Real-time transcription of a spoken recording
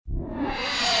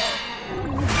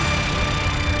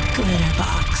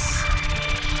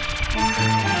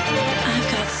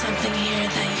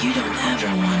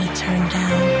turn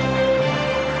down.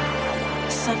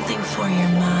 Something for your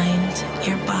mind,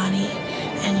 your body,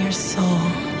 and your soul.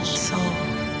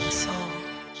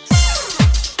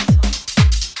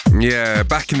 Yeah,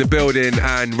 back in the building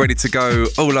and ready to go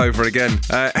all over again.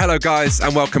 Hello guys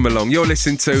and welcome along. You're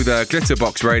listening to the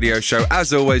Glitterbox radio show,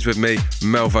 as always with me,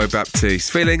 Melvo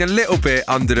Baptiste. Feeling a little bit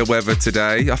under the weather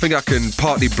today. I think I can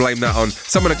partly blame that on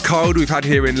some of the cold we've had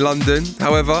here in London.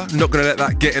 However, I'm not going to let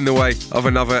that get in the way of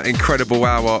another incredible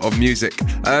hour of music.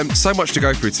 So much to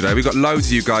go through today. We've got loads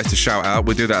of you guys to shout out.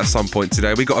 We'll do that at some point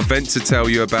today. We've got events to tell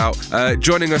you about.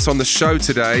 Joining us on the show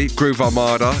today, Groove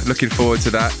Armada. Looking forward to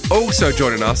that. Also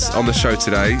joining us on the show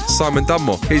today, Simon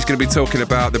Dunmore. He's going to be talking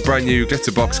about the brand new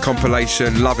Glitterbox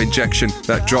compilation Love Injection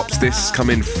that drops this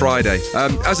coming Friday.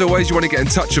 As always, you want to get in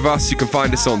touch with us, you can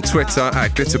find us on Twitter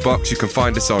at Glitterbox. You can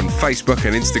find us on Facebook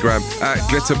and Instagram at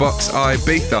Glitterbox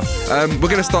Ibiza. We're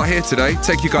going to start here today,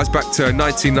 take you guys back to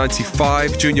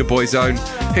 1995, Junior Boy's Own.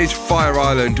 Here's Fire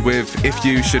Island with If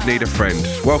You Should Need a Friend.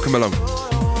 Welcome along.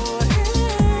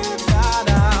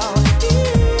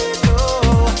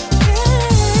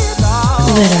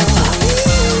 Glitterbox.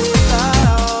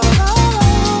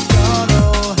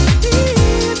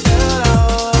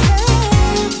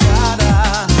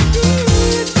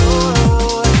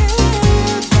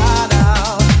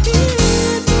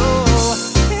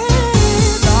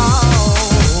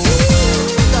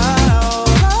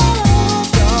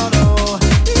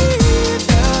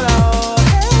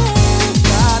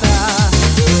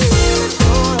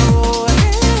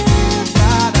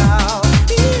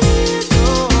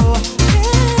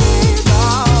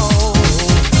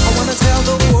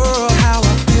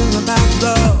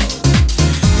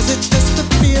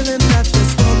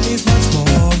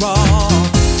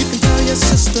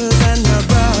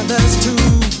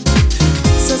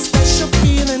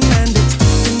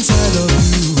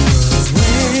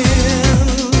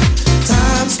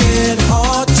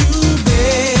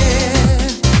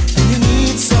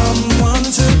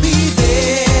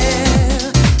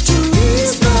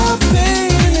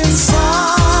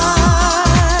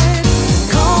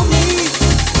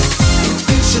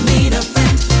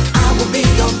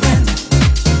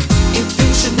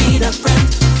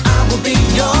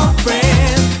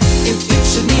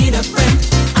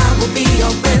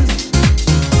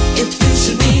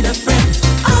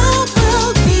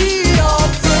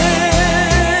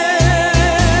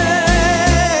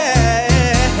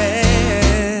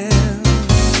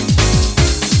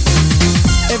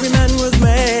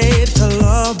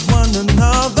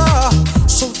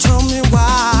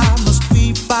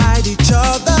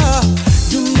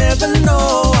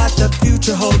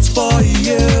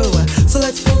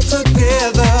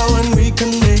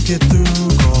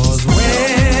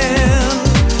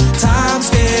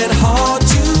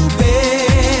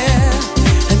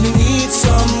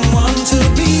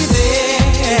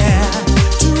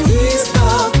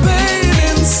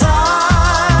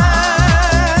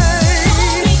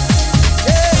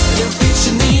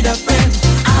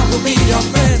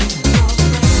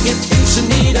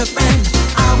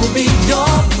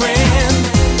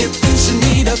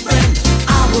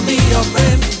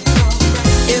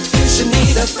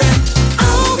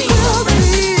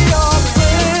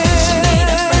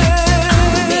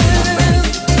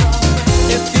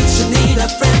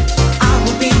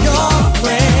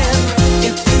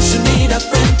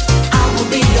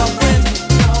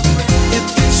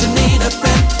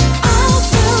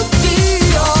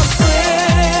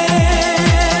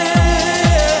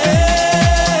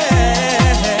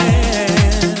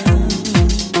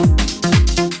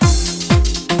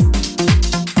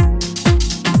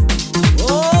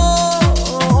 Oh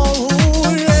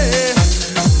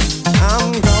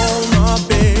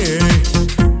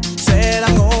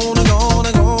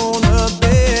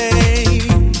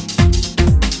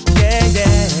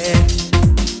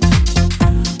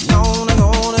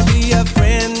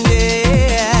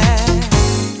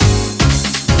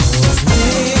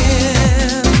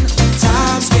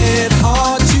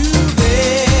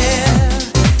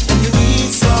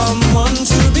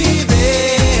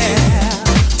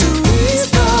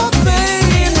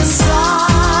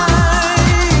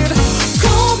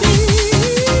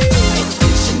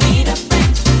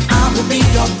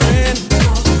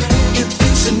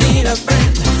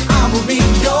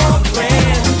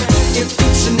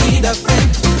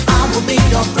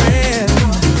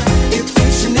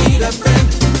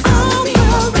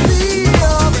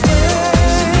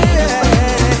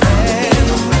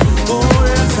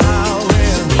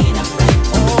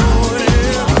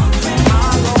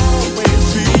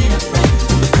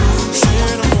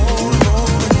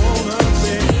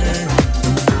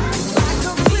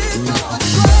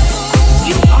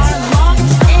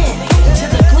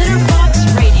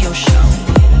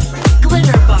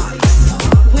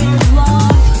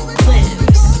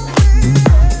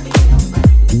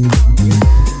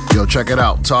check it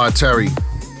out. Todd Terry,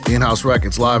 In-House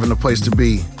Records, live in the place to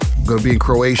be. Gonna be in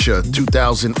Croatia,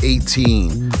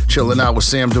 2018. Chilling out with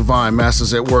Sam Divine,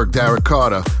 Masters at Work, Derek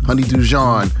Carter, Honey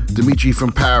Dujon, Dimitri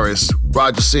from Paris,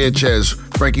 Roger Sanchez,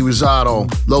 Frankie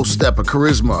Rosado, Low Stepper,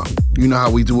 Charisma. You know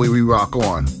how we do it, we rock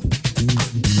on.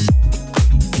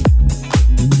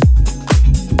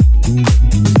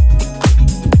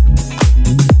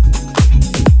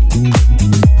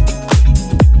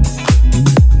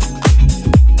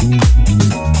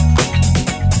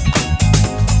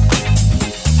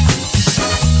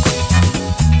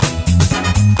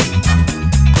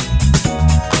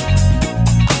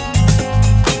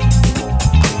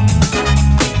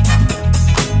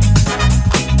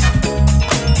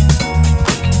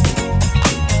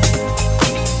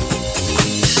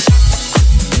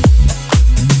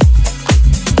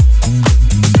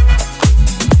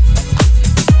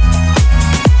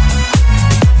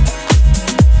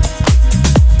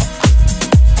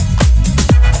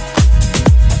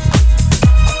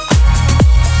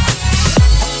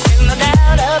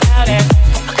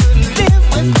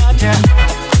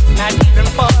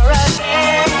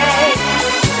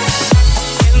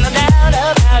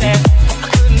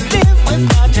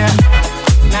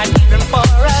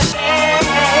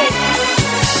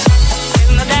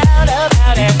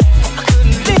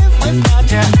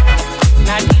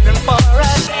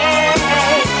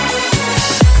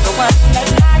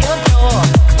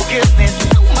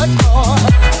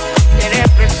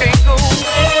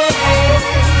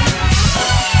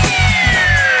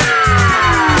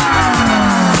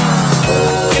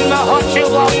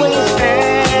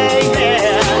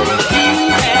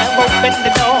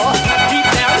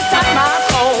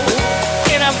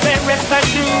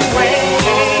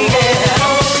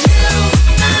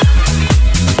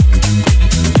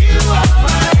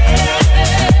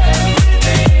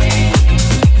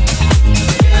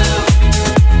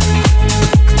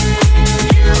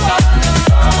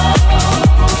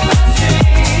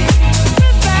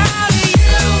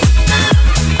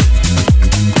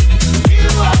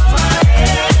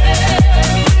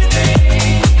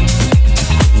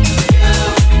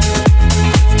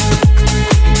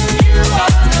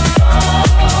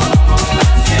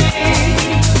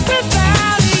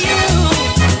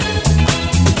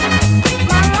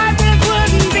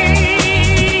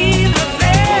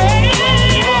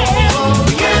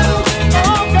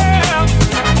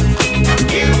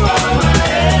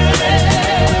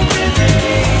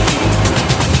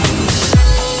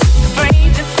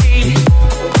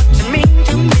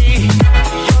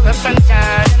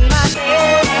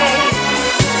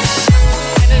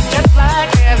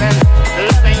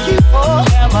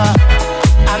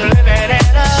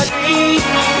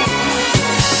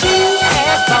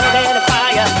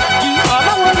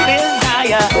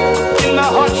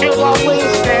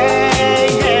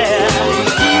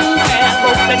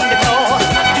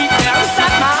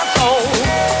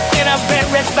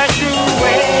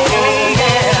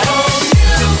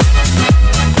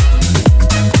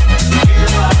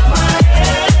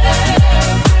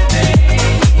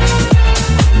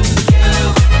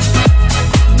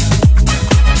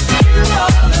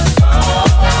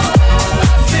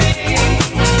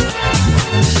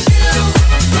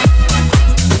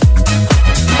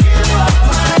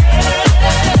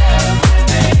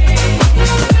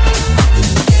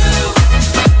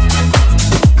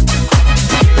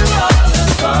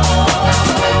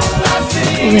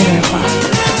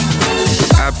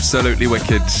 Absolutely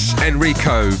wicked.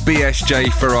 Enrico,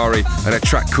 BSJ Ferrari, and a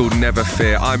track called Never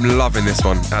Fear. I'm loving this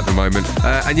one at the moment.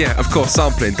 And yeah, of course,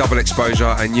 sampling, Double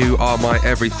Exposure, and You Are My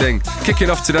Everything. Kicking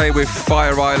off today with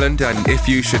Fire Island and If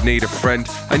You Should Need a Friend.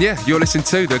 And yeah, you're listening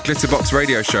to the Glitterbox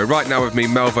Radio Show. Right now with me,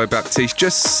 Melvo Baptiste,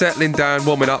 just settling down,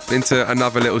 warming up into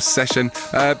another little session.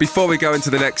 Before we go into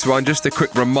the next one, just a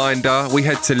quick reminder, we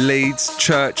head to Leeds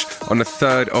Church on the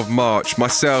 3rd of March.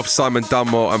 Myself, Simon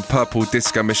Dunmore, and Purple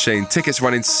Disco Machine. Tickets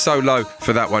running so low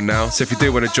for that one now, so if you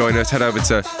do want to join us, head over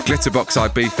to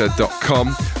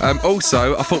glitterboxibiza.com.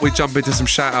 Also, I thought we'd jump into some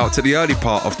shout outs at the early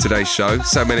part of today's show.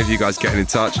 So many of you guys getting in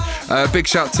touch. Big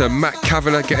shout to Matt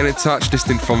Kavanagh getting in touch,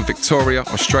 listening from Victoria,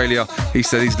 Australia. He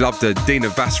said he's loved the Dina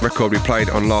Vass record we played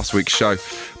on last week's show.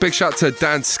 Big shout to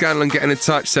Dan Scanlon getting in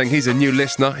touch, saying he's a new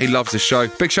listener, he loves the show.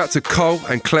 Big shout to Cole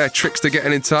and Claire Trickster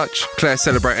getting in touch. Claire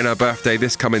celebrating her birthday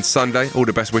this coming Sunday. All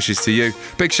the best wishes to you.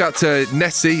 Big shout to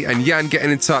Nessie and Jan getting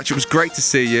in touch. It was great to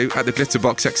see you at the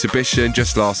Glitterbox exhibition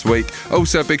just last week.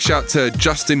 Also a big shout to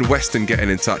Justin Weston getting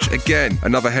in touch. Again,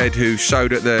 another head who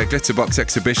showed at the Glitterbox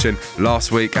exhibition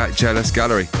last week at Jealous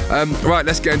Gallery. Right,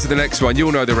 let's get into the next one. You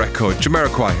all know the record.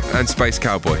 Jamiroquai and Space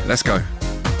Cowboy. Let's go.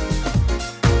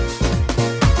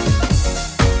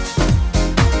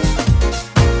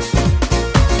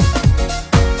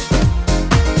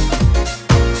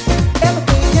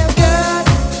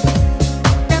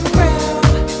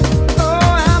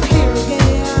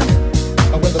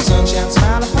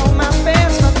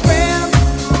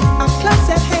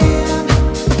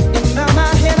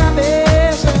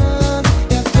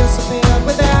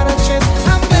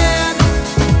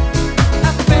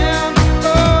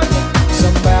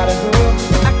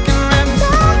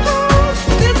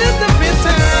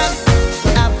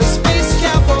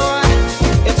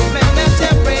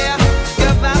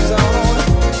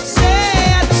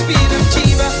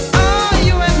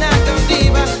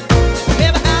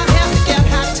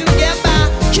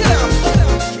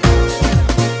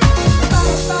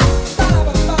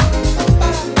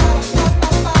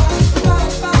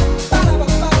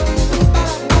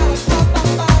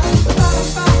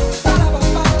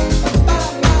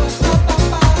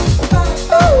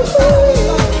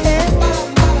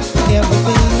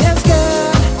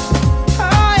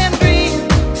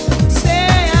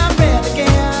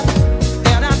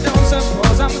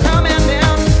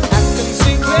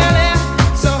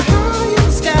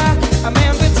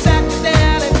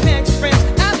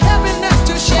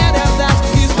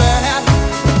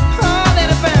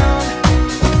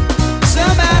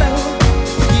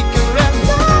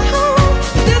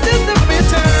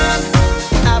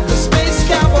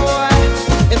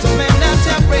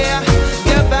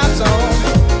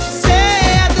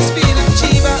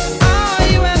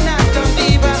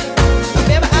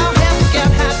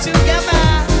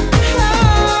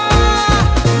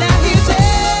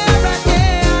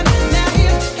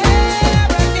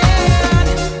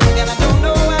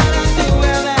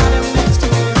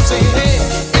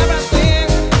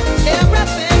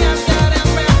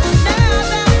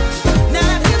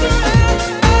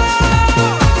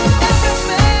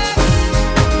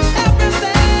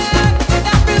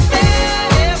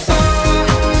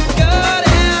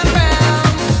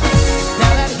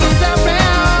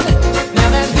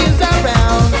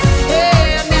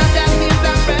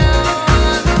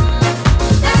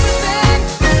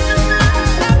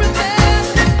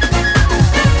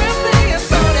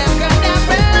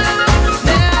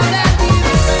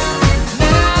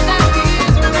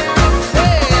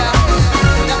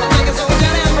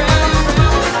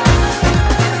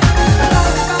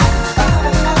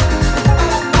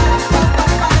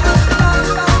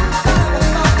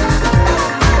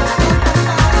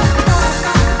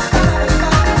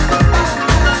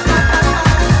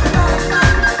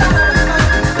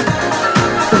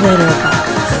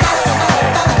 Glitterbox.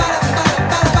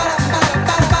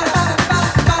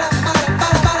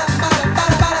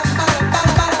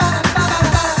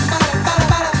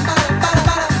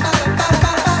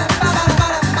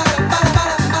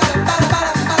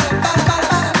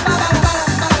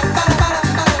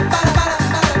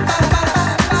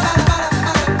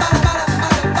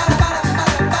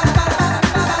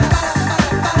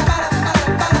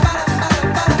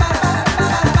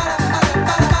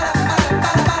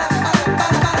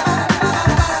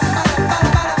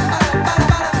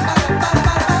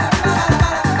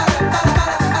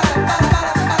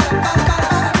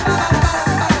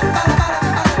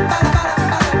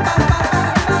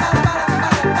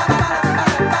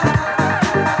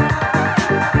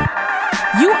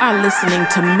 Listening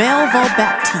to Melvo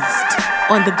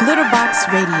Baptiste on the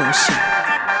Glitterbox Radio Show.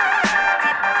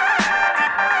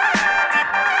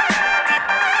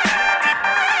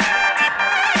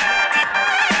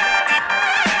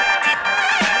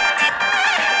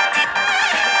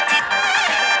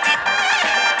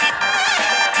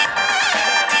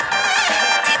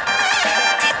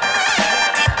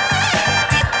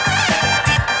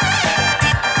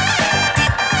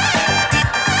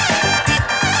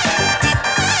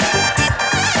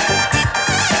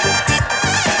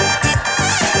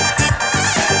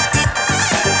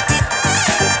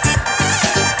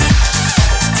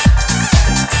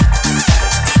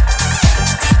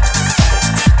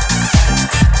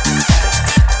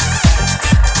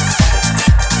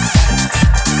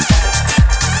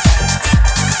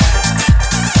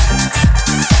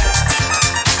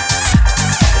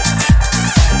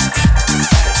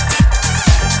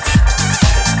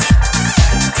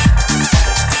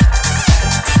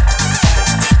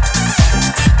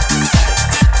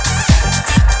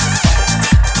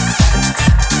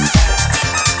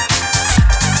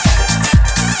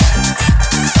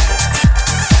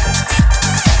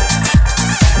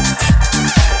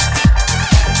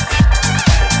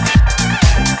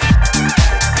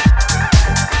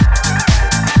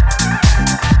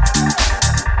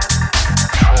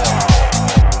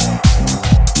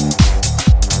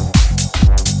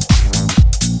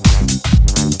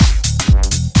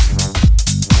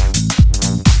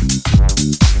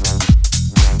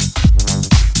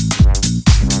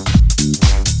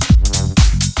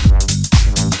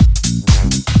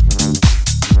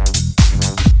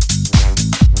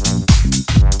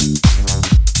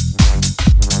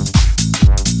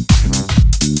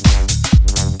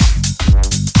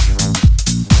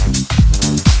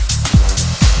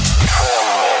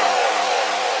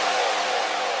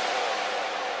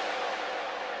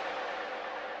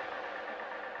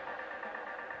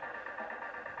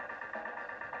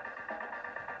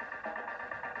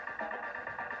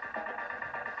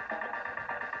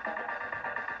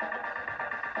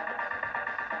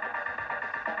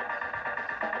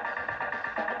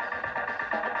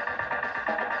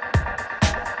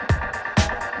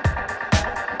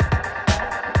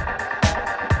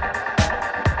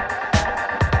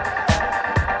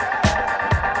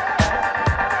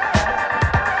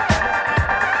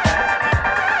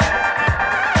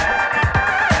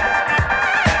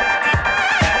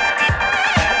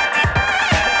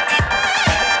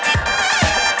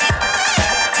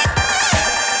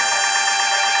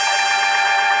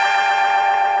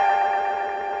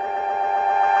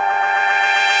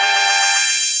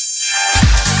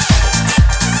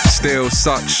 Still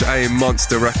such a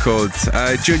monster record.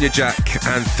 Junior Jack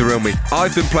and Thrill Me.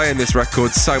 I've been playing this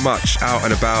record so much out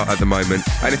and about at the moment,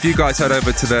 and if you guys head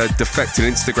over to the Defected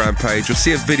Instagram page, you'll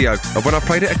see a video of when I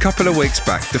played it a couple of weeks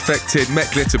back. Defected met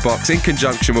Glitterbox in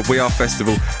conjunction with We Are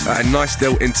Festival at a nice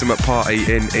little intimate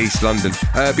party in East London.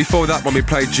 Before that one we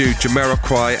played you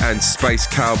Jamiroquai and Space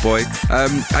Cowboy.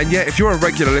 And yeah, if you're a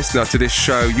regular listener to this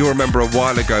show, you'll remember a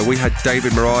while ago we had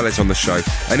David Morales on the show,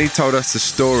 and he told us the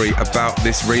story about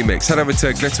this remix. Head over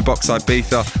to Glitterbox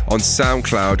Ibiza on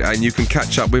SoundCloud and you can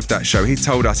catch up with that show. He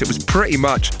told us it was pretty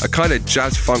much a kind of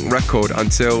jazz funk record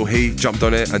until he jumped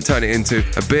on it and turned it into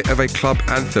a bit of a club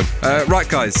anthem. Right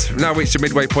guys, now reached the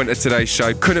midway point of today's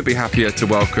show. Couldn't be happier to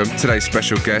welcome today's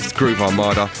special guest, Groove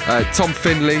Armada. Tom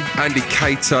Findlay, Andy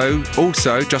Cato,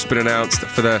 also just been announced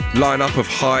for the lineup of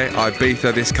High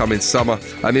Ibiza this coming summer,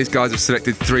 and these guys have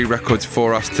selected 3 records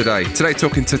for us today. Today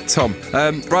talking to Tom.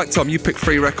 Right Tom, you picked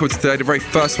 3 records today. The very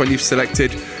first one you've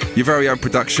selected, your very own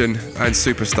production and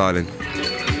super styling.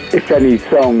 If any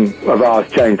song of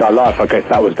ours changed our life, I guess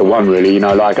that was the one really, you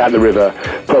know, like At the River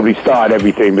probably started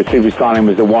everything, but Supersonic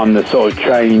was the one that sort of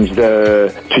changed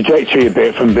the trajectory a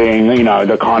bit from being, you know,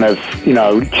 the kind of, you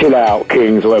know, chill out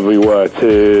kings or whatever we were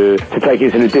to take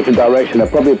it in a different direction.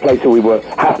 Probably a place that we were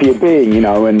happier being, you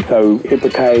know, and so it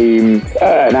became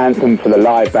an anthem for the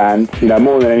live band. You know,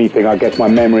 more than anything, I guess my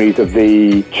memories of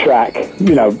the track,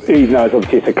 you know, even though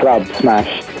it's a club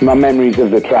smash, my memories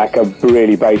of the track are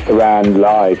really based around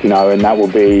live, you know, and that will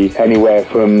be anywhere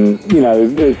from, you know,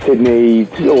 Sydney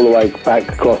all the way back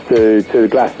across to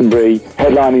Glastonbury,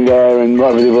 headlining there, and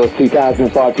whatever it was,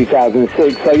 2005,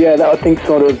 2006. So yeah, that I think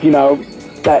sort of, you know,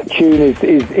 that tune is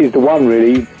the one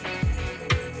really.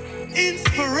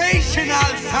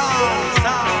 Inspirational sound.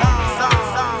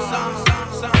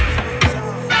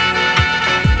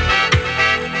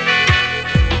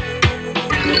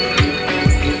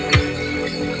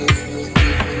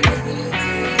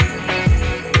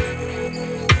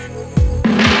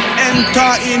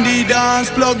 Enter in the dance,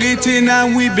 plug it in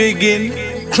and we begin.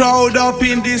 Crowd up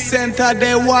in the center,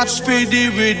 they watch for the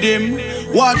rhythm.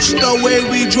 Watch the way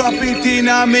we drop it in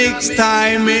a mix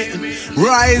time.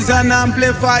 Rise and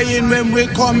amplifying when we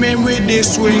come in with the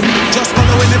swing. Just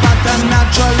following the pattern,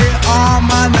 naturally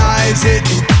harmonize it.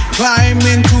 Climb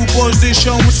into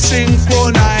position, we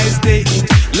synchronize it.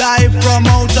 Live from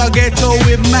outer ghetto,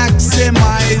 we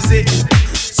maximize it.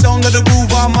 Sound of the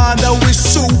groove, Armada, we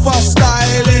super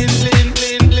styling.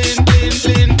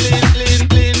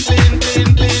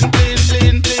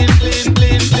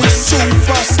 We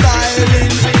super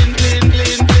styling.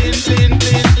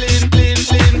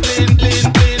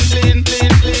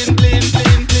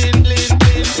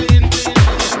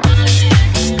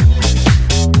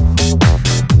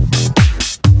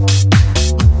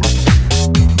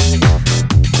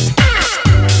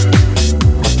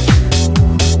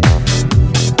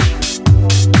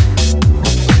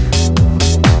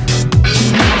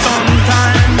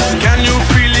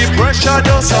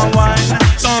 Just a wine.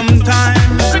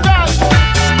 Sometime,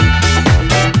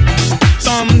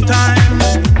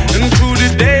 and through the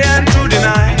day and through the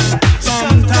night.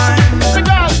 Sometime,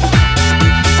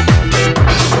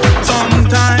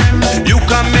 you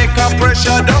can make a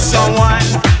pressure just a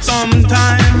wine.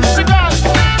 Sometime,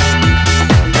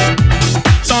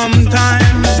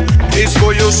 it's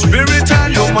for your spirit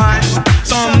and your mind.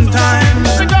 Sometime.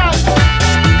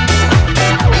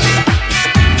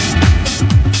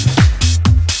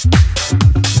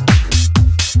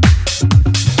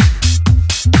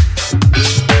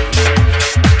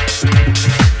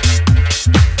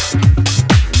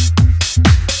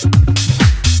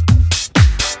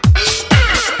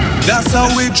 That's how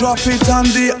we drop it on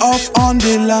the up on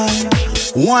the line.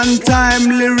 One time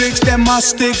lyrics, them must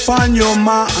stick on your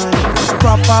mind.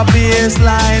 Proper bass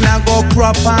line, I go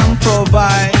prop and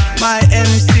provide. My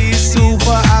MC super,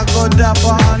 I go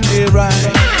dapper on the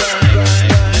ride.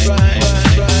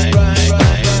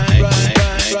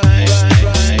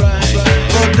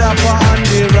 Go dapper on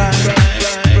the ride.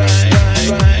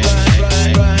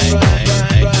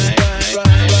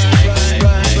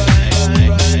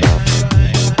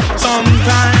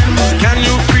 Can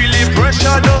you feel the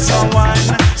pressure does a wine?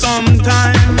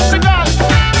 Sometime,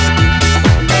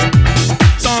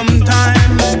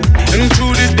 and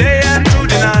through the day and through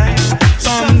the night.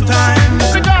 Sometime,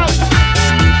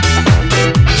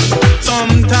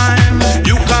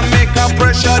 you can make a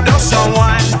pressure does a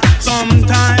wine.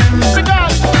 Sometime,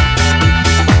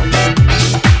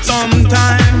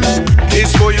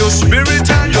 it's for your spirit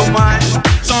and your mind.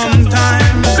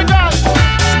 Sometime.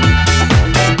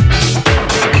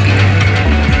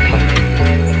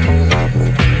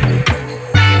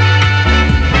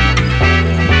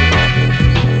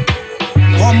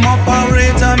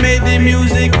 Operator, made the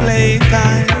music play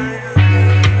time.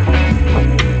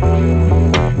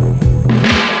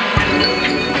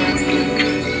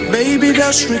 Baby,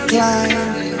 just recline.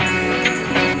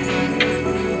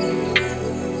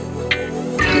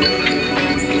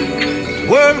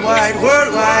 Worldwide.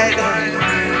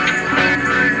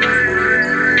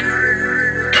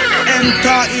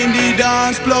 Enter in the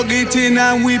dance, plug it in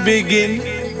and we begin.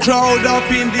 Crowd up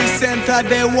in the center,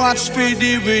 they watch for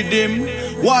the rhythm.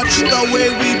 Watch the way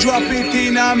we drop it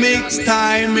in a mix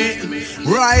time.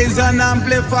 Rise and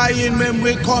amplifying when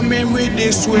we come in with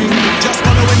the swing. Just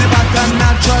following the pattern,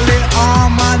 naturally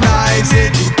harmonize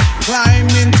it. Climb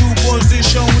into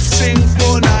position, we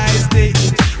synchronize it.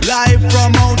 Live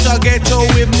from outer ghetto,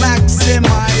 we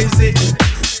maximize it.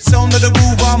 Sound of the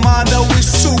groove, Armada, we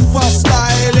super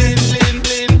styling.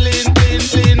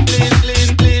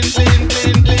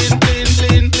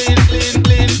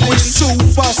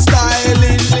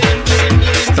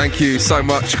 so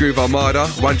much, Groove Armada,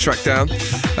 one track down.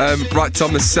 Right,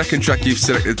 Tom, the second track you've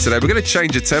selected today, we're going to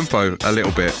change the tempo a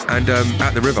little bit, and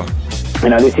At the River. You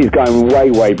know, this is going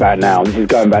way back now. This is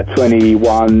going back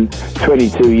 21,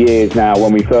 22 years now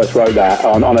when we first wrote that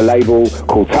on a label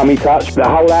called Tummy Touch. The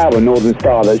whole album, Northern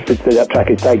Star, that track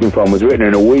is taken from, was written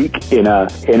in a week in a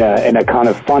kind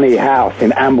of funny house in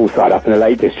Ambleside up in the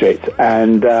Lake District.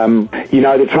 And, you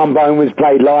know, the trombone was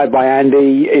played live by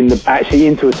Andy actually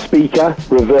into a speaker,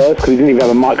 reverse, because he didn't even have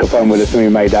a microphone with us when we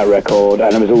made that record.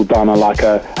 And it was all done on like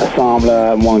a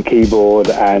sampler and one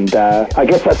keyboard. And I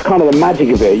guess that's kind of the magic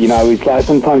of it, you know. It's like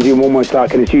sometimes you're almost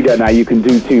like in a studio now, you can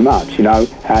do too much, you know.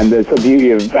 And the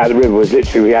beauty of At the River was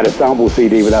literally we had a sample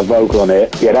CD with our vocal on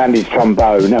it, we had Andy's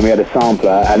trombone, and we had a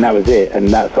sampler, and that was it. And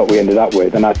that's what we ended up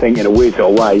with. And I think in a weird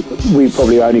sort of way, we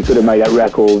probably only could have made that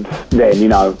record then, you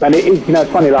know. And it is, you know,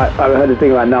 it's funny, like I heard a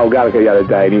thing about Noel Gallagher the other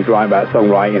day, and he was writing about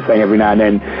songwriting and saying every now and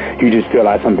then you just feel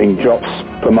like something drops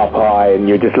from up high and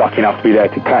you're just lucky enough to be there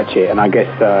to catch it. And I guess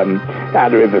At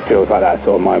the River feels like that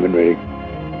sort of moment, really.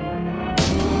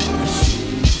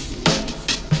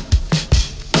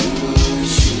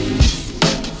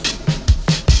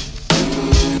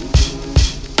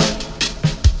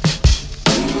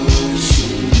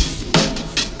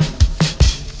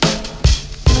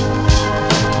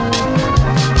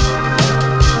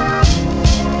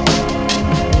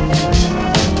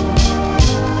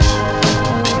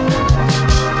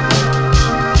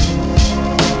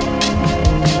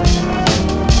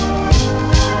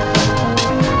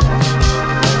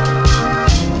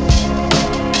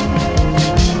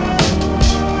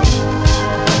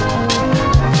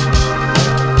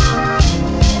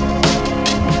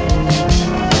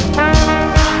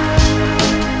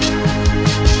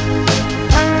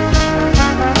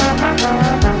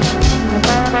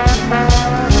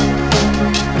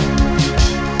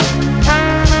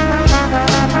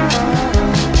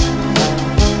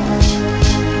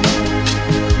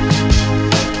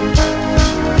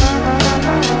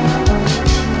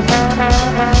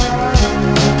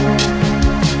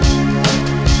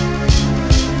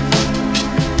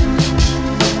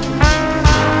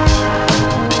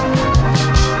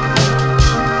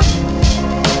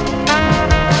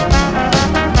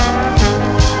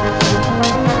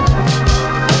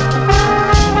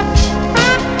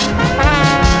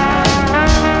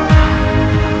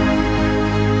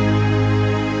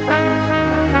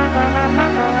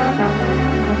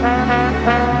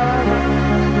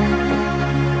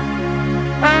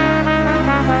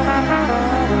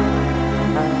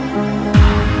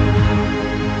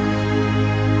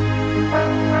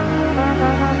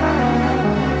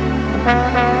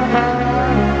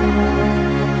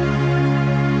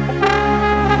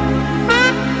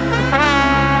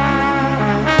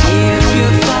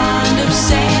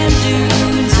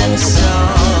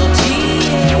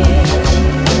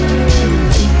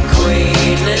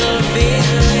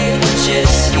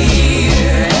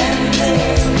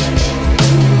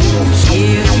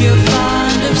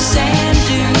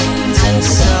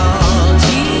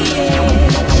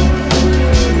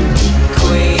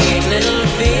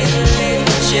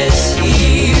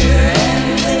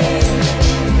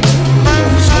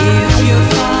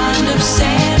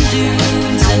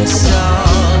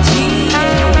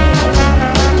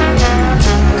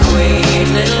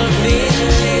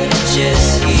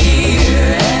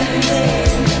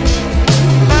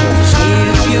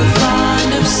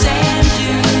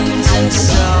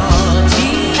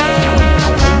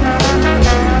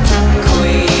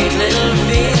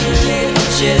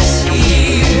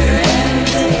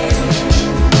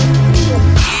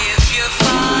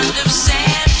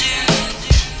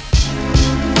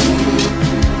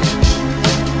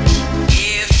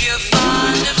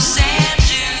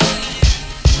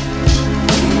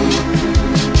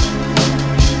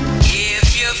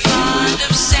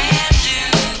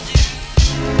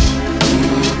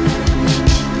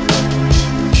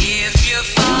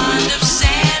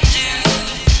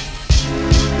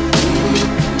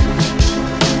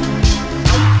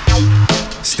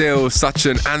 Still such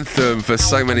an anthem for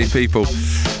so many people.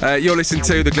 You're listening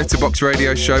to the Glitterbox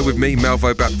Radio Show with me,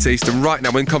 Melvo Baptiste, and right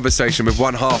now in conversation with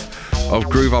one half of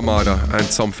Groove Armada and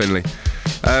Tom Finlay.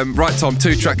 Right, Tom,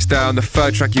 2 tracks down. The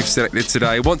third track you've selected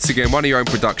today, once again, one of your own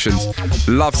productions,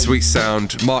 Love Sweet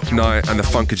Sound, Mark Knight and the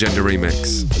Funk Agenda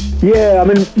remix. Yeah,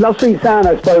 I mean, Love Sweet Sound,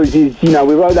 I suppose, is, we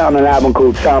wrote that on an album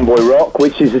called Soundboy Rock,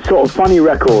 which is a sort of funny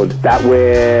record that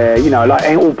we're, like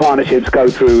all partnerships go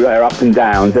through their ups and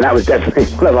downs, and that was definitely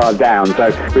one of our downs. So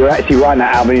we were actually writing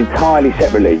that album entirely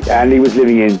separately. Andy was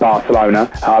living in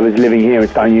Barcelona, I was living here in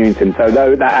Stone Newington, so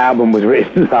though that album was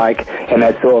written in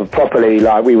a sort of properly,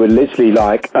 we would literally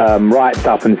write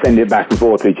stuff and send it back and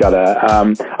forth to each other.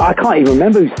 I can't even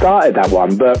remember who started that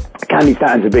one, but Candy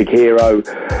Stanton's a big hero,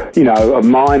 of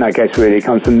mine, I guess, really. It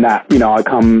comes from that, I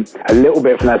come a little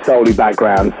bit from that soul-y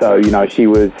background, so, she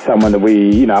was someone that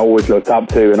we, always looked up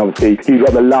to, and obviously You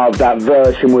Got the Love, that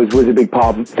version was a big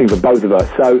part of the thing for both of us.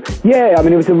 So, yeah, I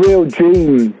mean, it was a real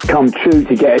dream come true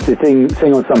to get her to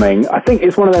sing on something. I think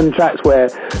it's one of them tracks where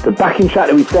the backing track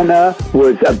that we sent her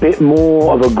was a bit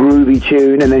more of a groovy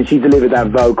tune, and then she delivered that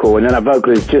vocal, and then that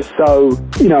vocal is just so,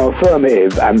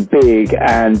 affirmative and big,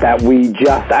 and that we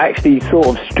just actually sort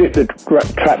of stripped the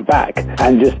track back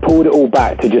and just pulled it all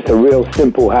back to just a real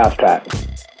simple house track.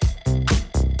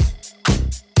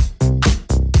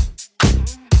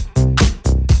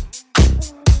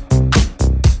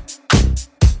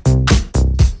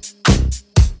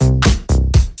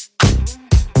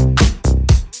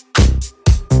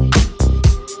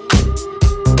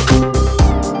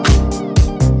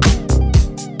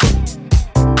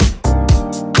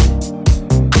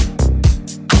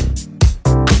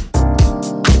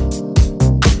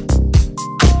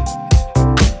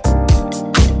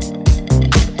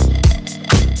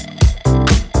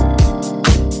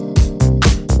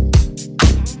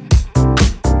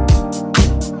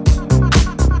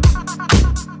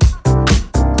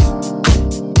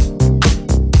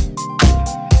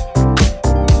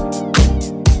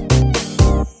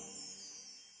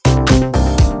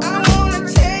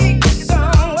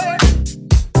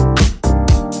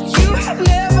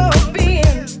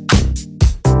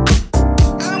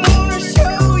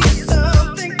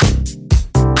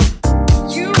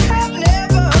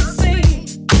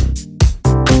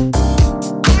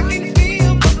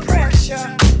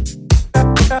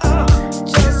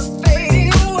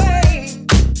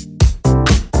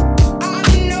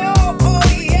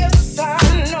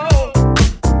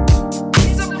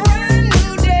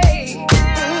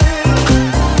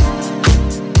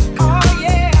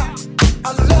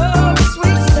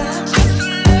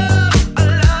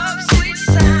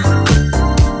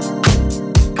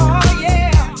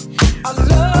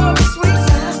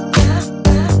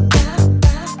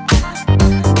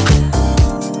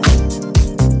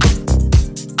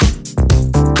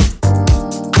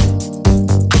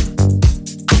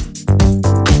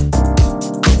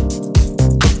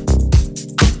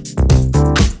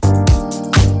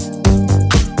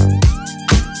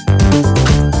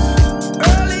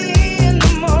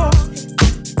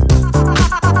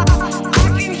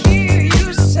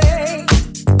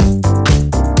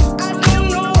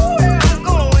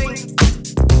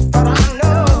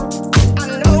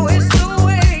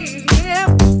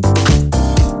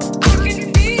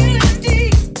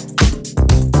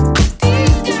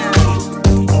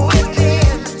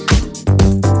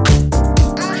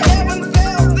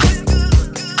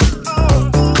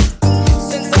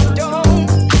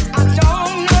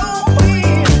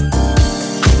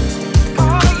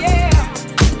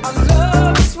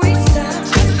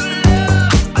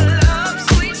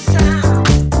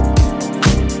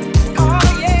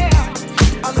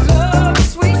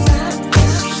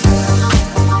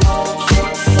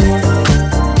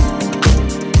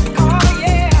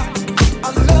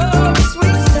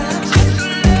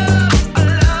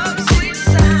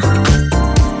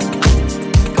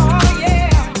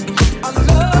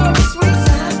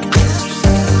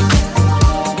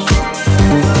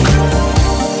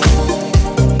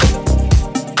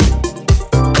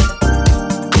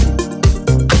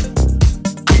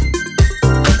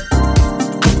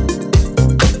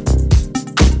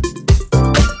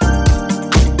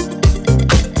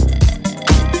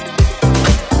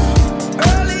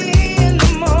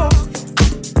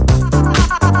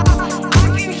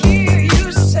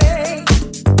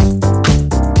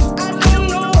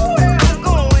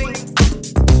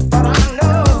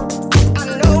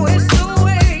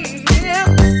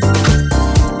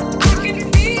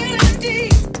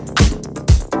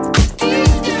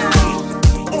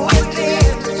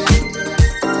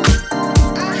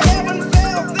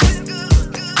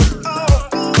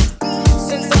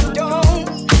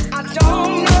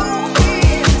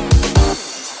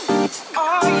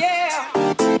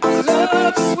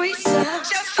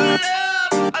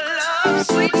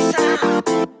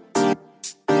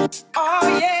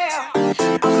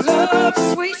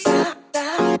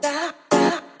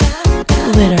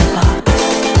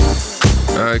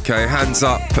 Okay, hands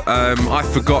up. I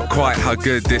forgot quite how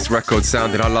good this record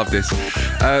sounded. I love this.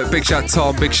 Big shout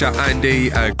Tom, big shout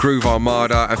Andy, Groove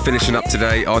Armada, and finishing up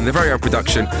today on the very own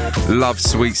production, Love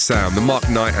Sweet Sound, the Mark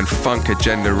Knight and Funk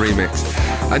Agenda remix.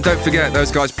 And don't forget,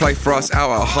 those guys play for us out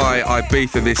at High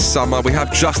Ibiza this summer. We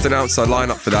have just announced our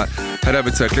lineup for that. Head over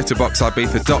to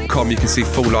glitterboxibiza.com. You can see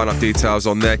full lineup details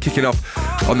on there. Kicking off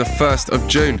on the 1st of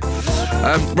June.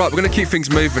 Right, we're going to keep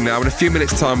things moving now. In a few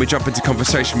minutes' time, we jump into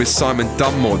conversation with Simon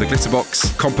Dunmore. The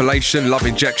Glitterbox compilation, Love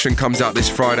Injection, comes out this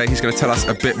Friday. He's going to tell us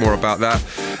a bit more about that.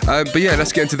 But yeah,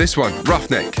 let's get into this one.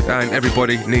 Roughneck and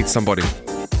Everybody Needs Somebody.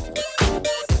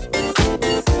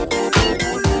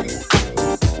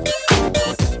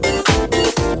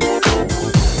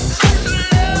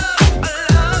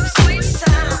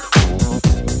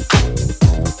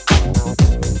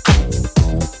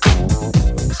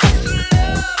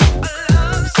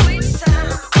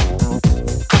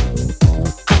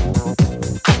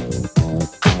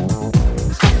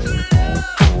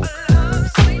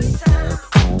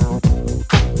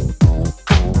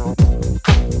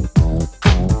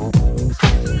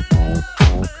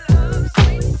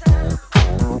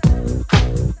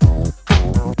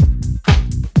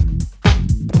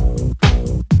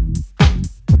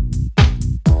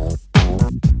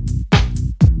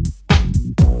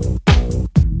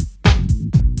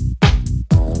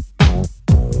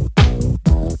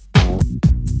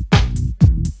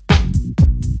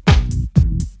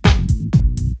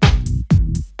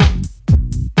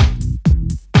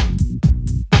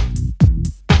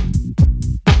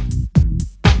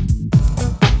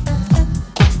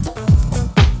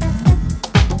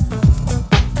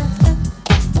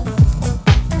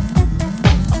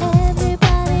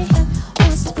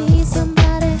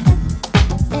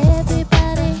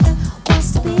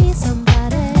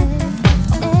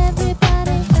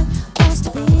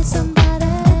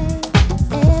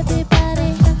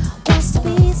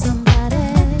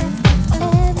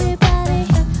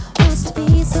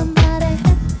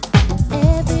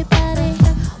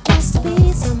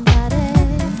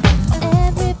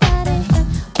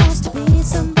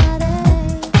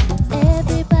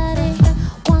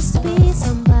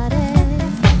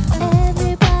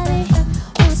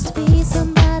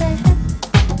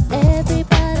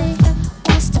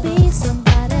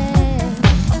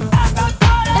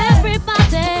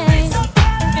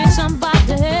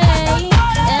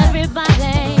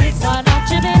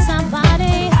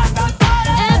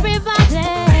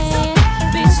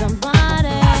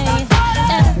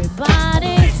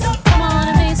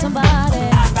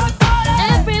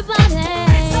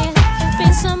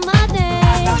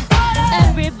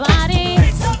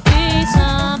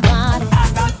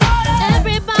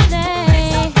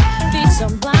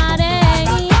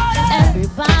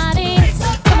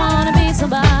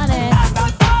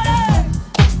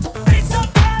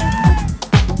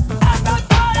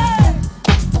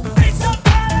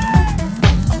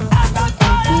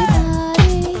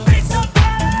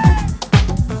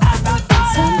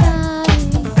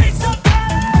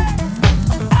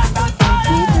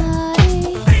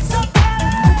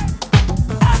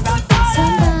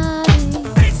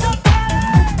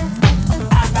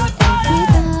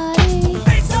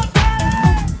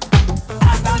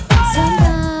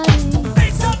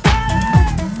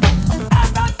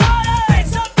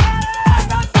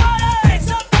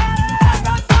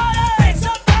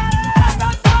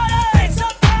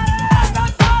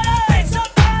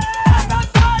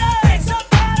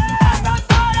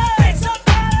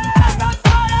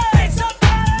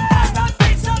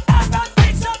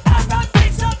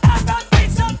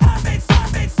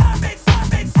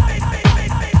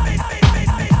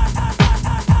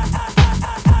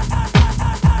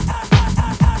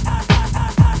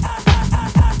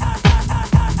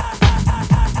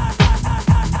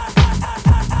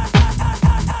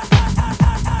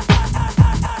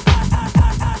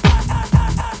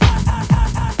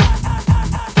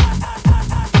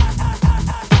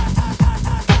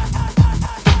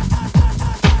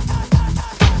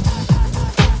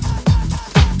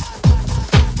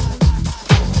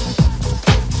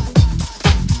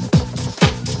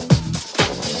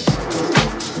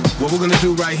 What we're gonna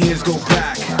do right here is go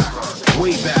back,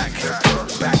 way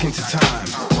back into time.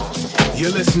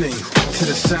 You're listening to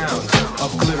the sounds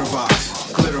of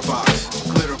Glitterbox, Glitterbox,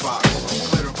 Glitterbox,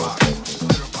 Glitterbox,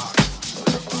 Glitterbox.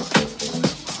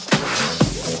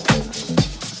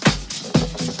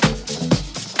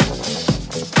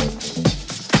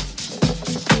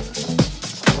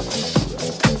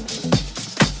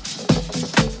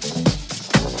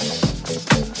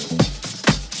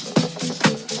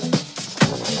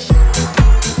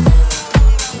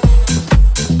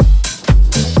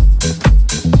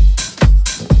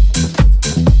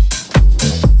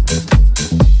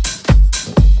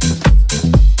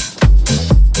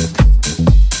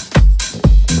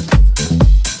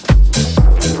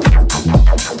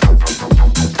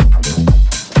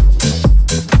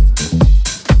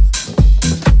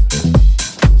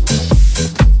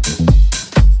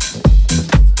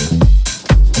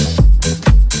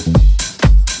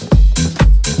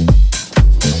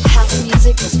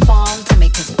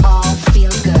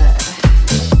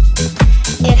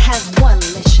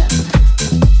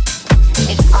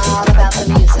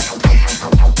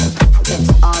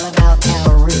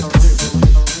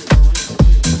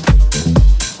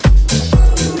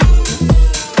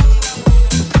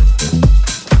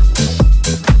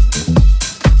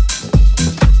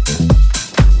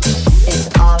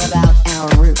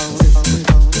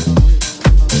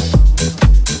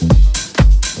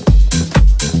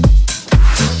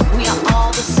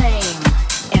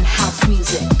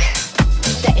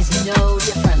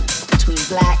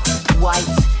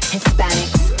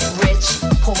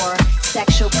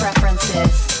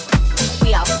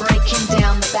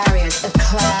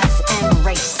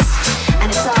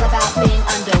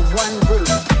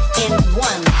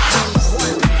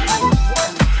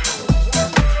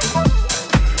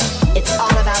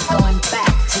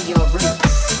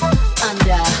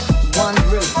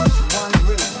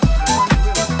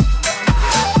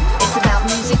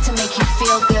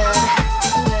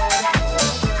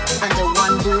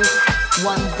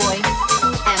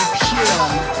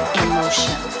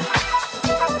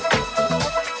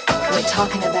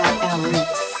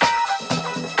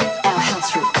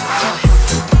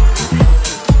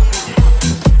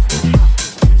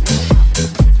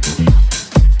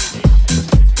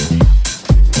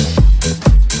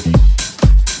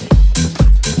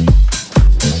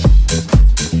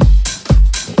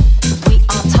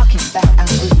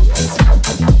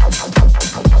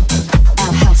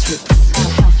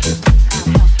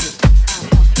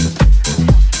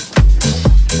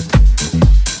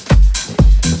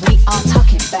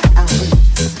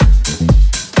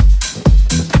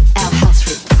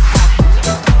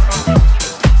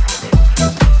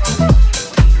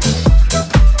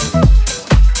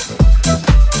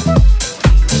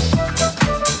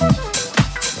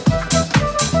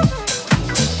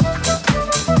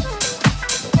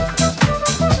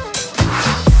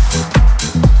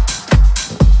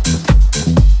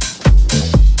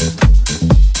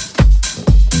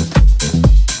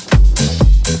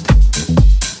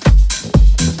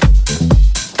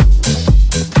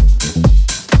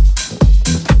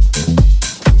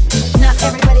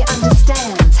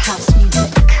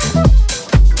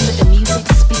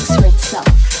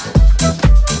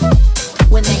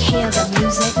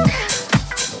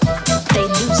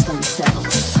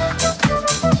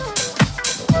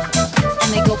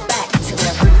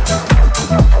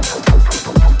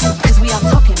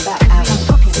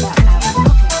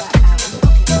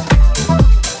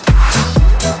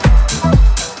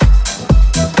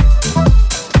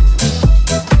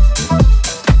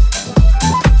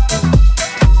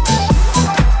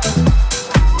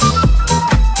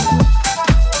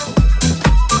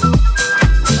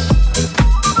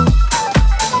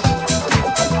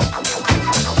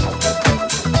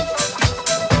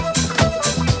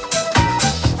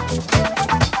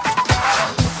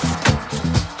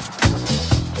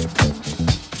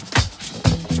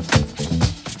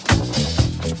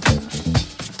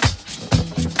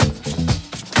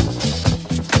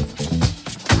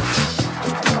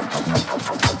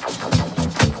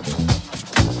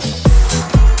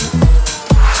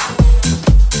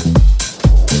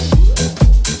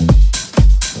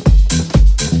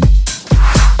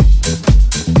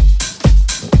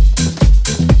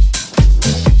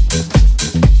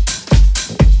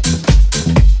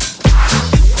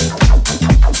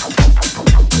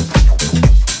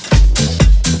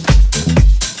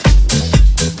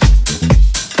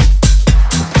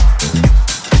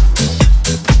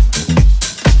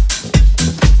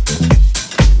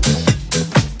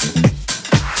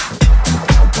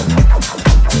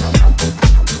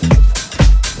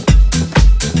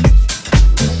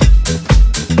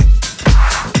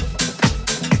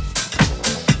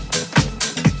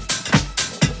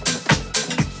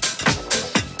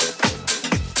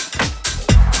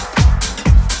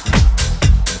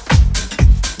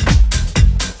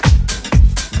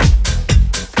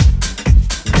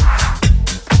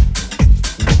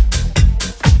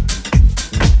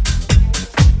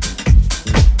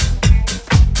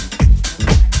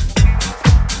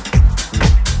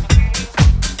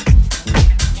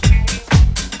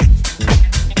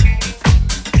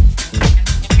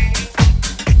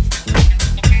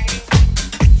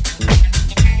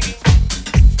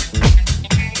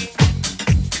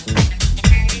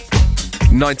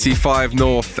 95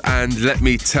 North, and let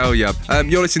me tell you,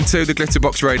 you're listening to the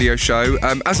Glitterbox Radio Show.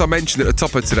 As I mentioned at the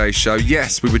top of today's show,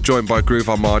 yes, we were joined by Groove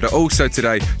Armada. Also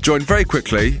today, joined very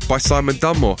quickly by Simon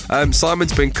Dunmore.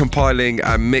 Simon's been compiling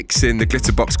and mixing the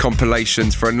Glitterbox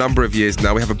compilations for a number of years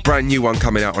now. We have a brand new one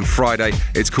coming out on Friday.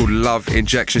 It's called Love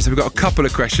Injection. So we've got a couple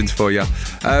of questions for you.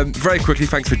 Very quickly,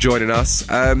 thanks for joining us.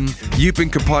 You've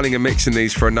been compiling and mixing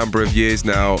these for a number of years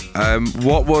now.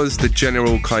 What was the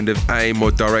general kind of aim or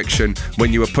direction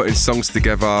when you were putting songs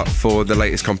together for the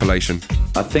latest compilation?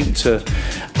 I think to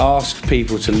ask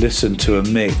people to listen to a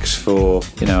mix for,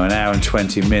 an hour and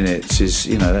 20 minutes is,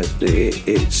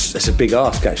 it's a big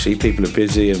ask actually. People are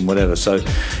busy and whatever, so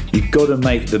you've got to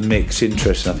make the mix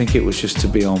interesting. I think it was just to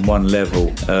be on one level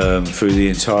through the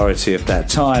entirety of that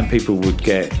time. People would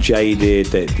get jaded,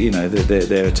 that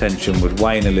their attention would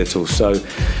wane a little. So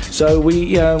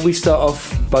we start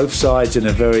off both sides in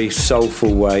a very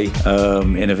soulful way,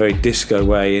 in a very disco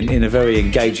way, in a very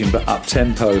engaging but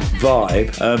up-tempo vibe.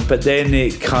 But then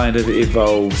it kind of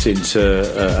evolves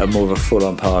into a more of a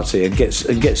full-on party and gets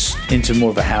into more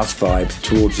of a house vibe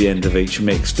towards the end of each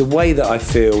mix. The way that I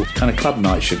feel kind of club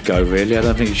night should go, really. I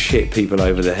don't think it should hit people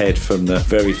over the head from the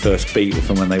very first beat or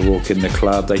from when they walk in the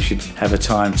club. They should have a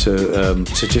time to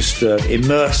just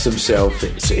immerse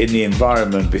themselves in the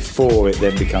environment before it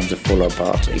then becomes a full-on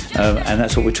party. And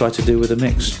that's what we try to do with the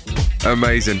mix.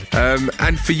 Amazing.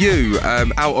 And for you,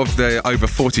 out of the over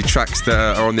 40 tracks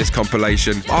that are on this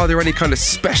compilation, are there any kind of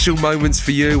special moments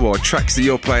for you, or tracks that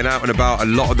you're playing out and about a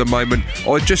lot of the moment,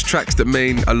 or just tracks that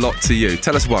mean a lot to you?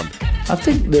 Tell us one. I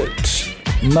think that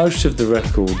most of the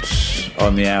records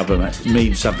on the album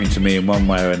mean something to me in one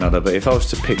way or another, but if I was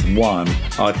to pick one,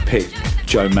 I'd pick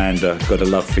Joe Manda, Got a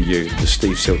Love for You, the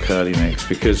Steve Silk Hurley mix,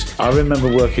 because I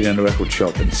remember working in a record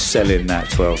shop and selling that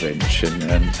 12-inch,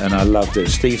 and I loved it.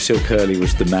 Steve Silk Hurley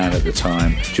was the man at the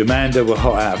time. Joe Manda were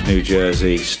hot out of New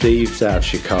Jersey, Steve's out of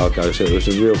Chicago, so it was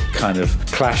a real kind of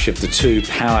clash of the two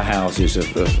powerhouses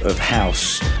of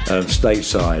house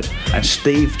stateside, and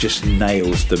Steve just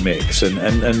nails the mix. And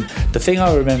the thing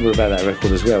I remember about that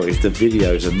record as well is the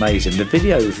video is amazing. The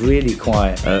video is really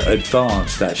quite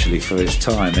advanced actually for its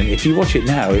time, and if you watch it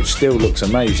now it still looks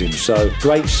amazing. So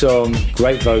great song,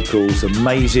 great vocals,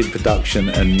 amazing production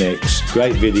and mix,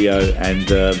 great video.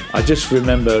 And I just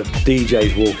remember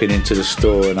DJs walking into the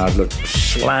store and I'd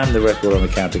slam the record on the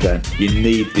counter going, you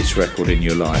need this record in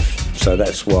your life. So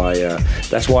that's why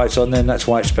it's on there, and that's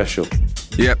why it's special.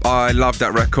 Yep, I love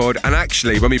that record. And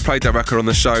actually, when we played that record on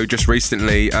the show just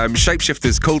recently,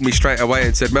 Shapeshifters called me straight away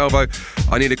and said, Melvo,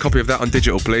 I need a copy of that on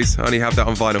digital, please. I only have that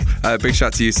on vinyl. Big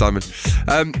shout to you, Simon.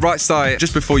 Right, Si,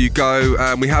 just before you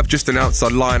go, we have just announced our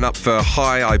lineup for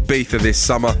High Ibiza this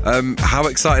summer. How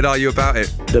excited are you about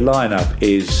it? The lineup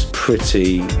is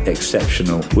pretty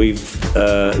exceptional. We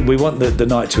want the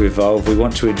night to evolve. We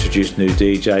want to introduce new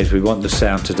DJs. We want the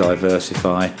sound to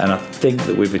diversify, and I think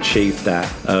that we've achieved that.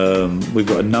 We've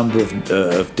got a number of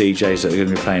DJs that are going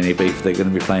to be playing Ibiza. They're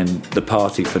going to be playing the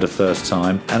party for the first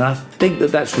time, and I think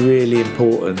that that's really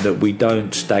important, that we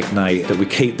don't stagnate, that we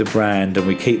keep the brand and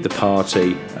we keep the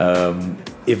party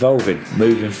evolving,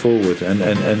 moving forward,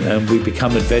 and we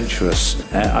become adventurous.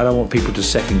 I don't want people to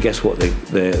second guess what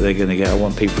they're going to get. I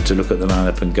want people to look at the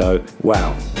lineup and go,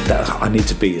 wow, I need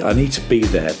to be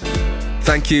there.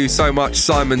 Thank you so much,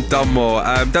 Simon Dunmore.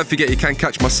 Don't forget, you can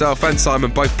catch myself and Simon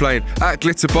both playing at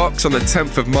Glitterbox on the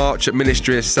 10th of March at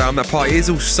Ministry of Sound. That party is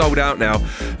all sold out now.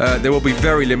 There will be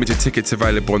very limited tickets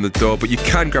available on the door, but you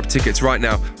can grab tickets right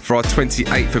now for our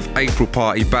 28th of April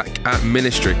party back at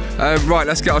Ministry. Right,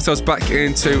 let's get ourselves back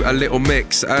into a little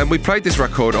mix. We played this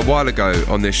record a while ago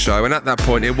on this show, and at that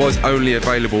point it was only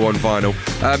available on vinyl.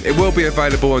 It will be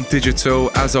available on digital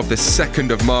as of the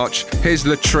 2nd of March. Here's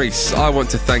Latrice, I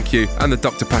Want to Thank You, and the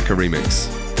Dr. Packer remix.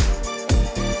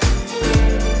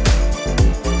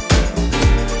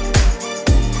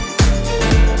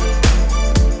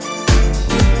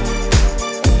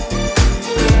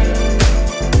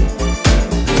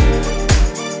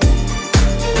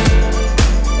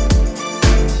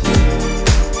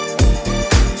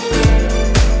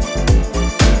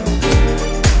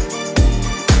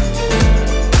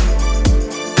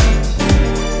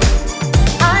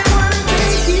 I wanna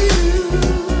thank you,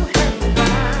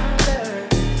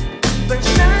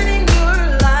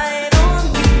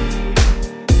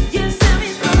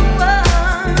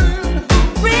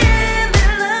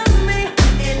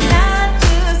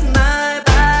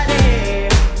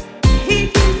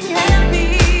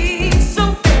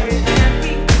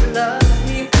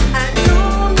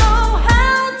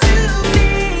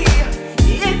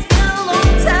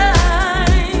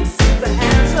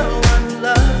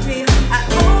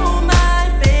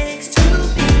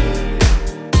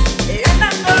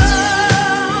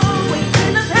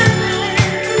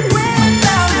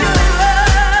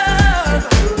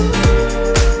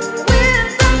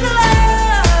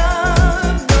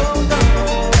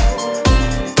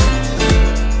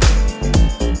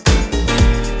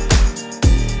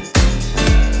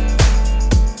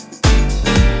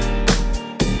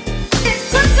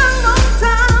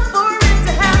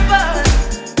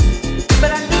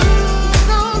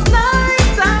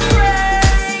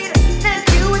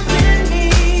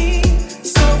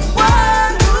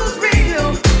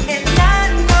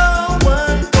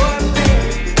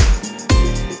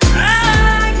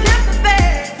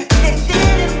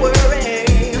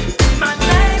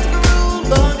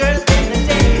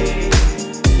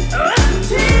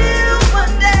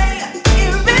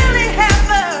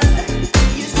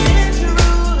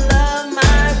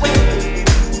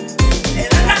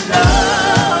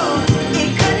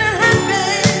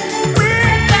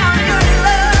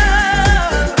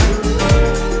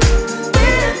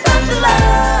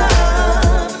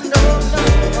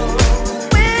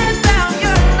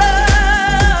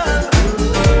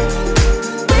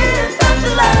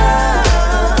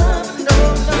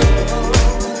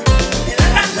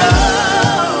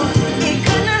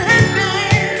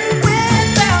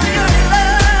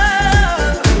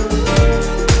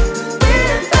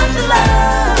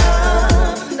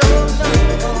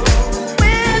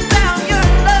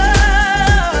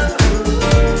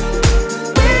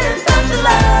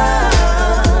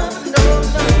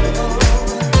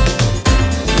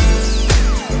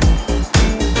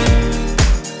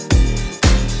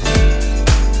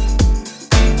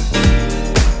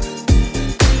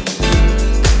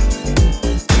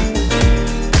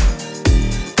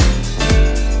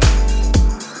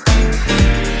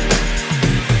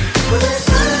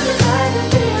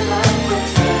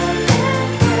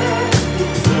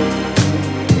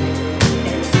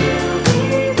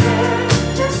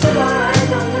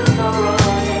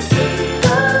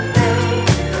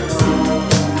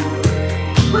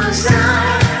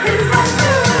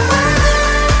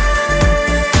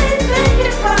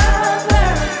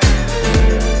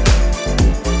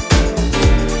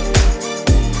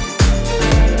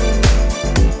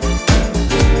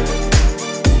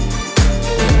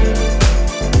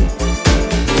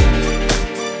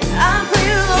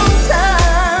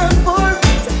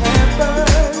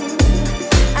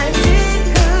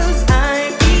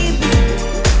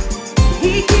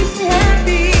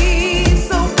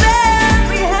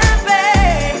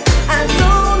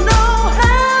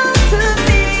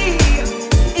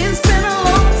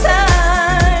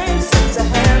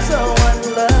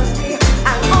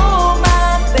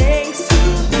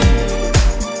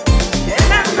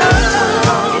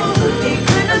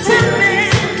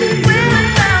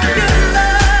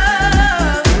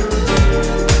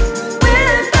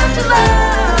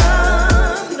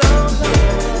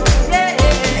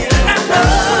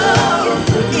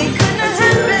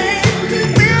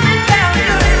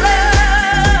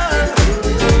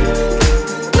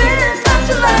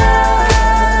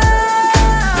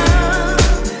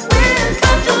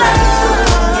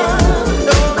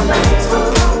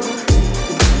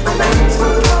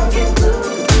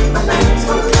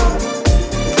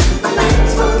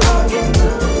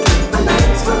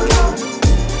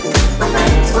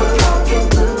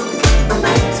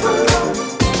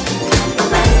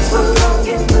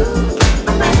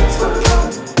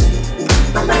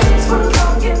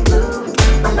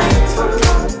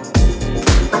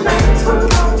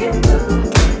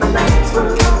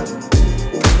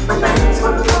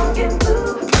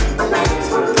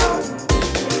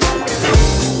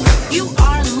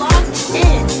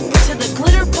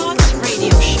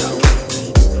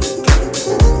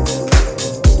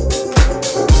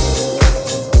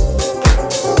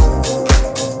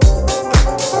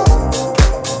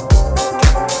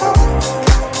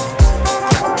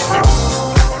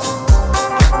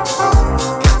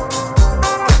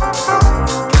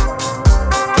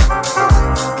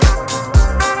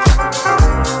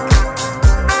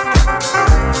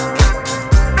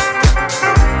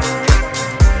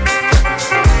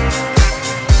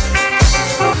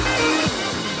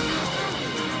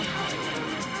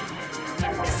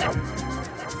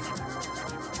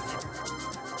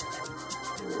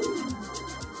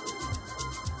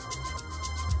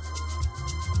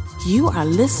 You are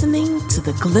listening to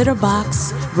the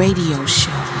Glitterbox Radio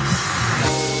Show.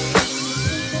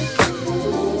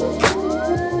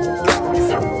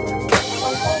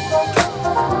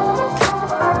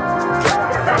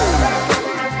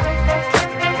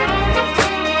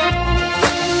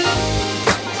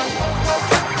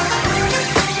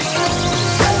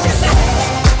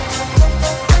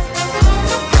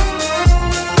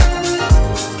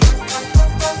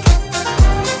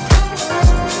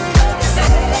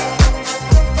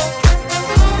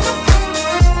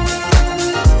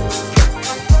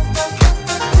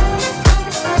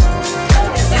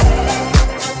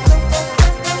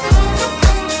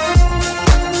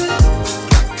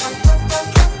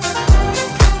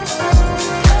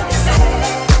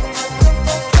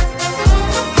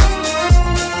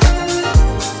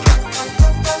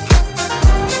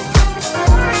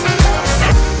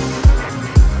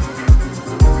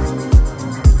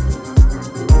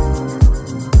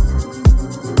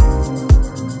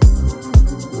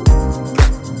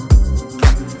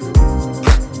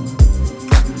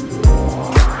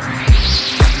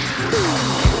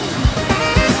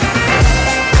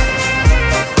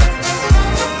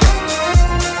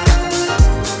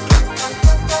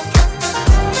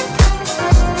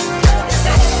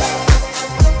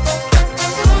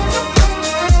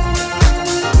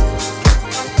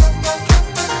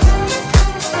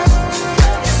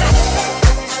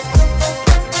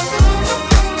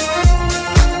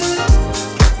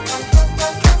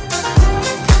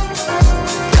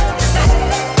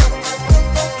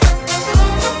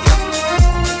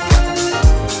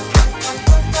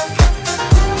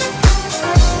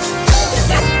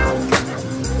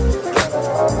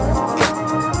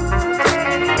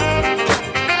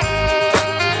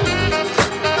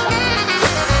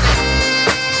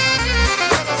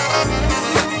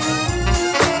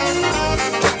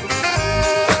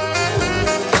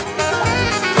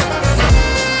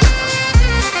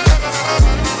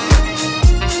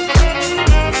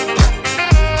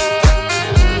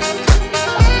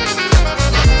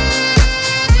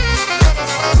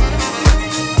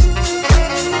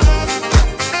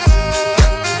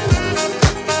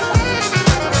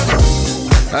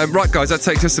 Right, guys, that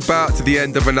takes us about to the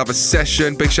end of another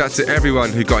session. Big shout out to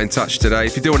everyone who got in touch today.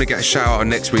 If you do want to get a shout out on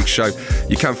next week's show,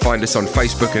 you can find us on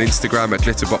Facebook and Instagram at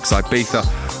Glitterbox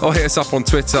Ibiza, or hit us up on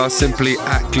Twitter simply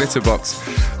at Glitterbox.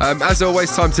 As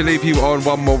always, time to leave you on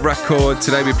one more record.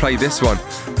 Today we play this one,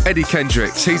 Eddie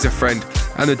Kendricks, He's a Friend,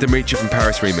 and the Dimitri from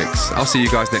Paris remix. I'll see you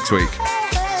guys next week.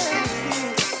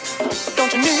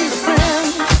 Don't you need a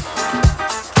friend?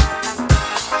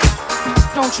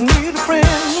 Don't you need a friend?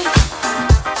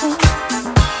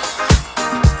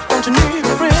 Don't you need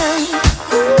a friend?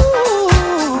 Ooh,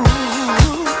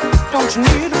 don't you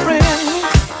need